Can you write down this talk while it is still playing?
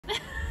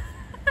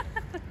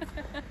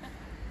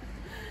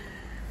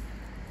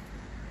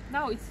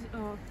Now it's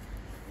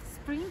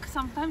spring.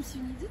 Sometimes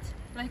you need it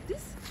like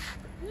this.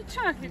 You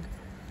Charlie.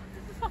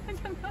 I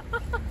don't know.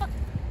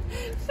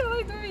 Shall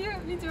I do your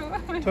video?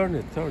 Turn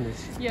it.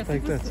 Yes,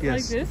 like that. Yes.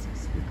 Like this.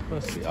 It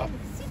must be up.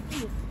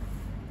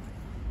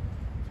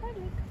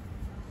 Charlie.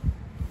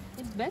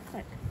 It's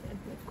backpack.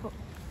 Cool.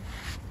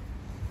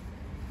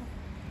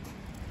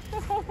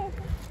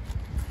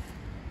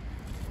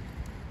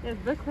 Yes,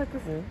 backpack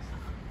is.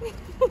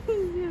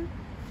 Yes.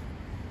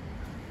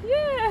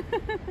 Yeah.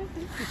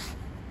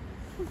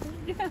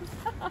 Yes.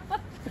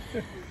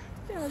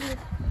 Charlie.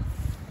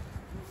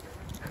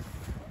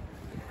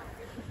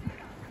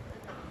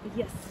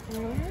 Yes.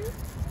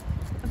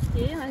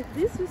 Okay, like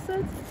this we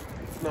said.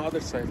 No, other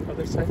side.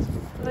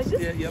 Like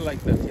this? Yeah,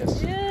 like that.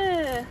 Yes.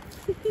 Yeah.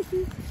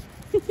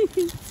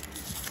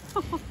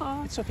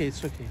 It's okay.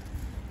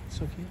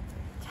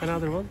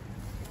 Another one.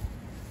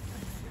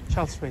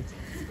 Child's mate.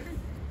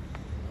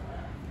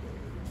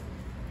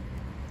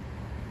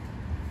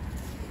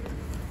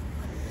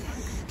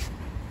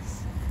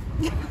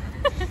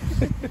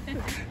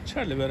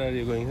 Charlie, where are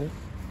you going?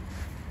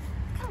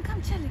 Huh?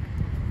 Come, Charlie.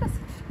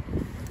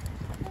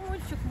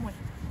 Мальчик мой.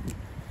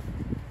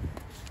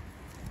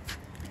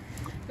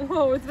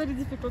 Oh, it's very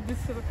difficult this.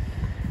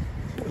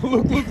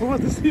 Look,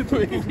 what is he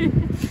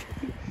doing?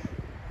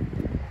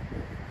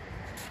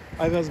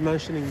 I was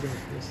mentioning that,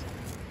 yes.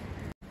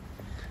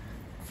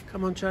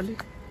 Come on, Charlie.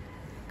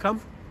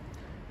 Come.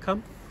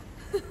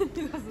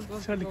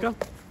 Charlie, come.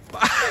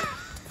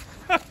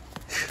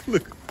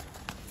 Look.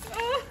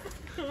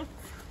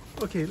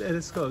 Okay,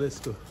 let's go.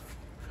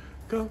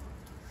 Go.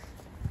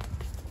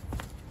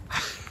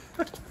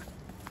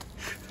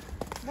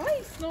 Why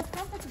it's not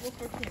comfortable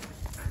for him?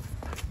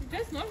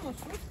 Just normal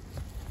shoes.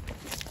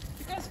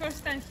 Because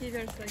first time he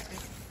wears like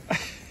this.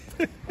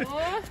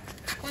 Oh,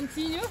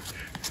 continue.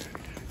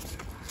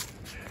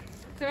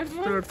 Third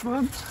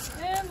one.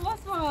 And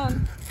last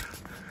one.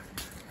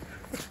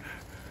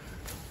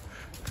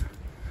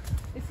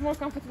 It's more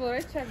comfortable,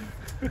 right, Charlie?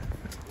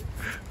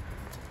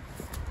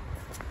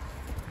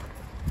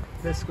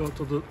 Let's go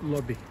to the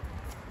lobby.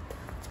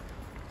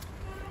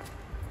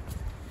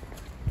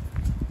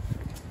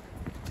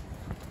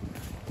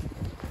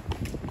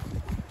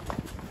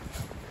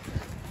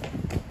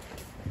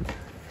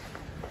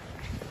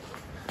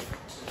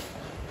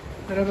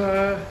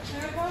 Merhaba.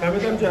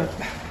 Mehmet amca.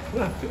 Ne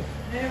yapıyor?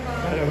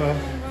 Merhaba.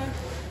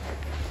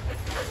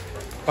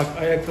 Bak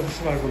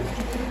ayakkabısı var bunun.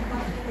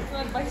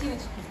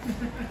 Ботиночки.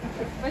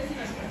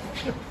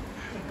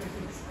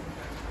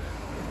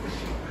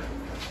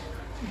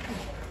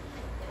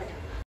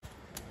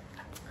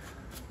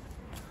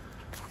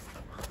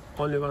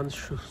 Only one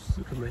shoes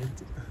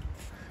remained.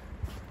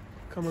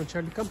 Come on,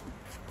 Charlie, come.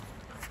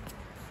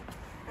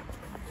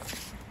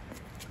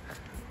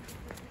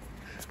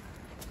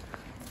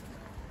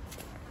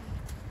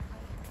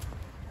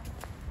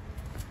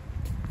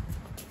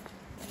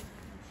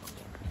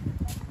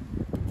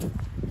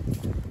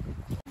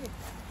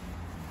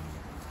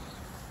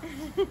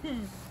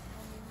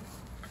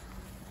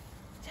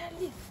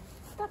 Charlie,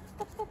 stop.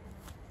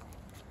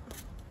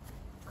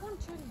 Come,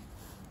 Charlie.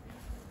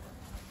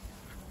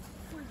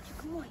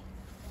 Мальчик мой.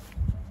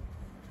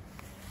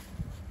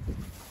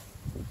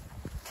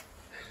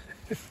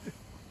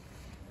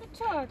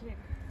 Charlie.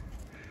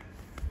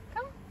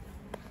 Come.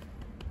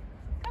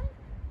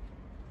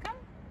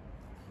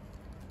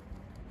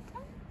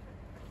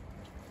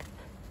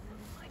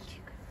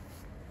 Мальчик.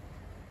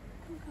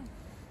 Come.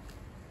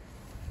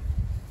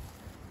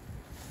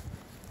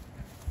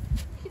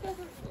 He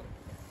doesn't go.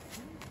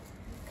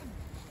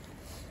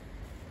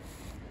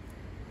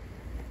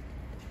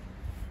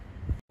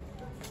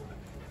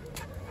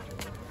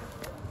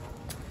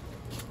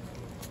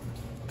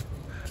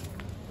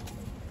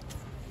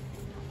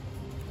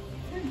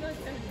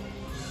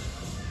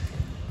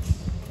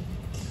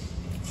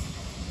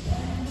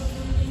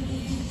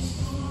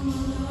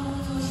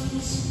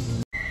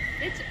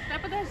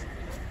 Подожди.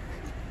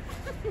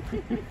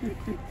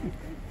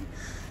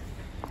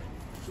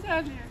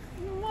 Далее.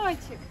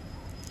 Мальчик.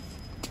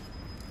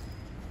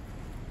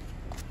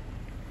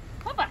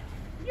 Опа.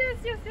 Yes.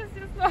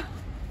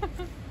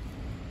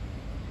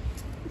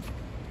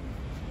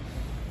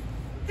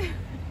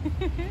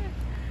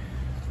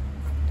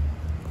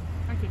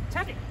 Okay,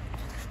 Charlie.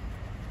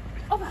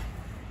 Опа.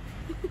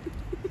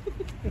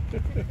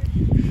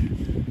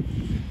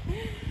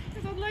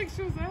 You don't like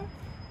shoes, huh?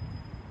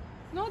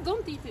 No,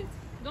 don't eat it.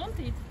 Don't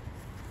eat.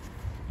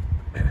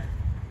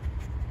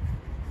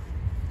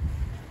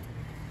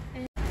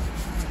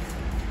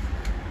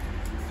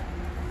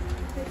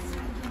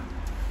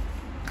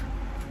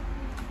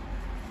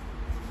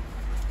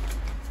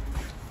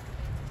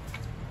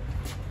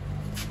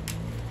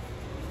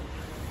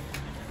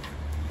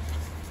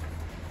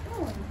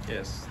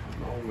 Yes,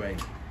 no way.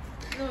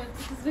 No, it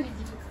is very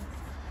difficult.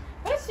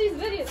 But she's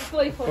very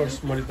playful. Of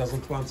course, Molly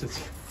doesn't want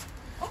it.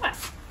 Opa.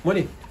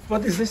 Molly,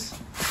 what is this?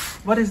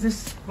 What is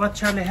this? What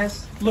Charlie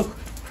has? Look,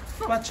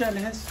 what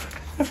Charlie has.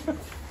 I'll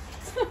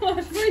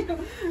show you.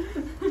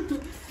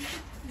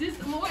 This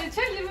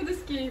Charlie would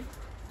escape.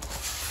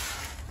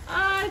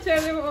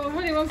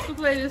 Charlie wants to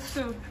play with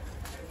shoe.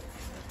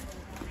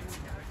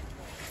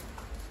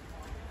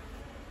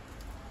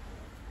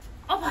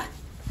 Opa!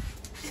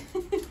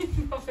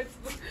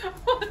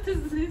 What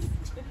is this?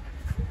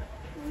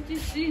 What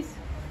is this?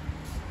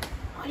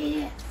 Oh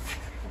yeah,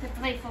 the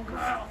playful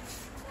girl.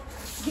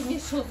 Give me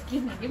shoes,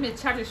 give me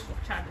Charlie shoe,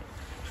 Charlie.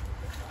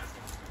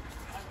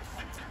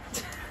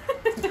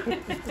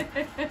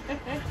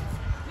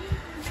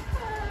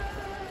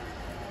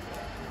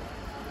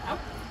 Up,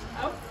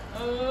 up,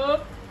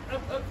 up,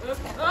 up, up, up,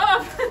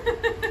 up.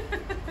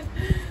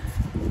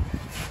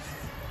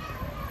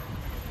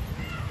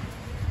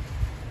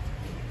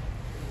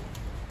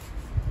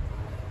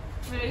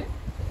 Where are you?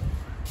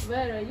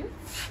 Where are you?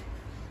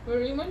 Where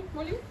are you, Molly?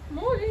 Molly?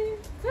 Molly?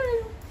 Where are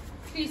you?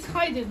 She's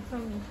hiding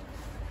from me.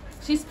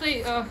 She's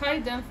playing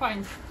hide and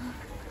find.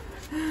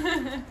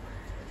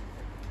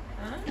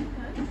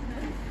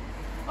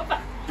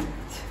 Opa!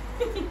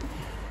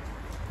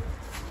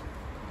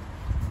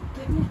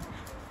 Give me.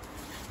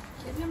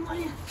 Give me,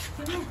 Molly.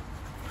 Give me.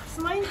 It's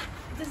mine.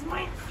 It is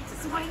mine. It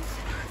is mine.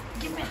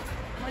 Give me.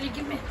 Molly,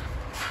 give me.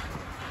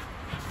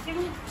 Give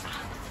me.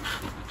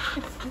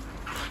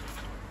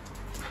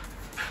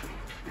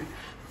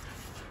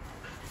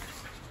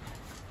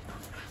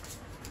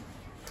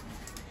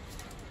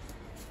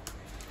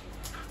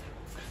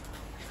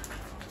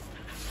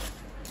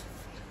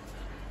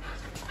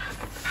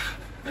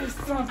 Very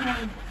strong,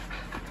 Molly.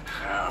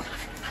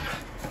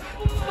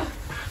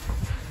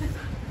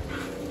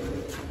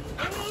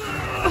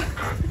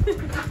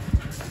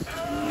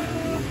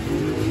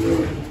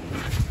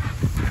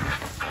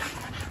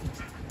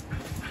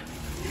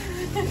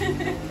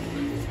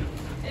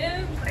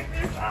 It's like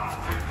this.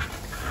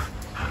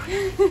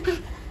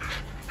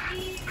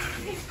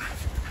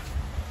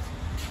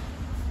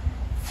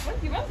 What?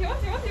 You want?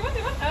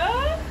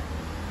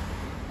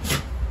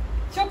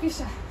 Çok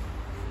işe.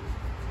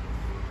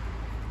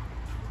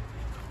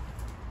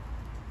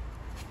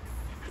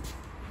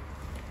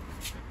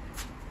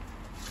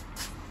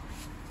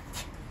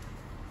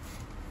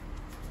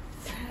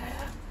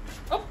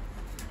 Oh!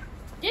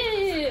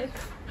 Yeah!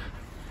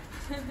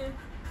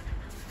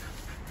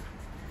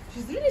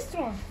 She's really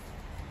strong.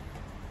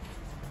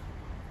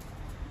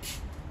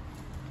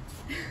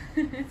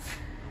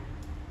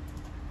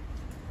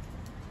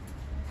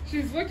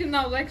 She's walking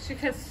now like she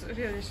has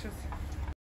really shoes.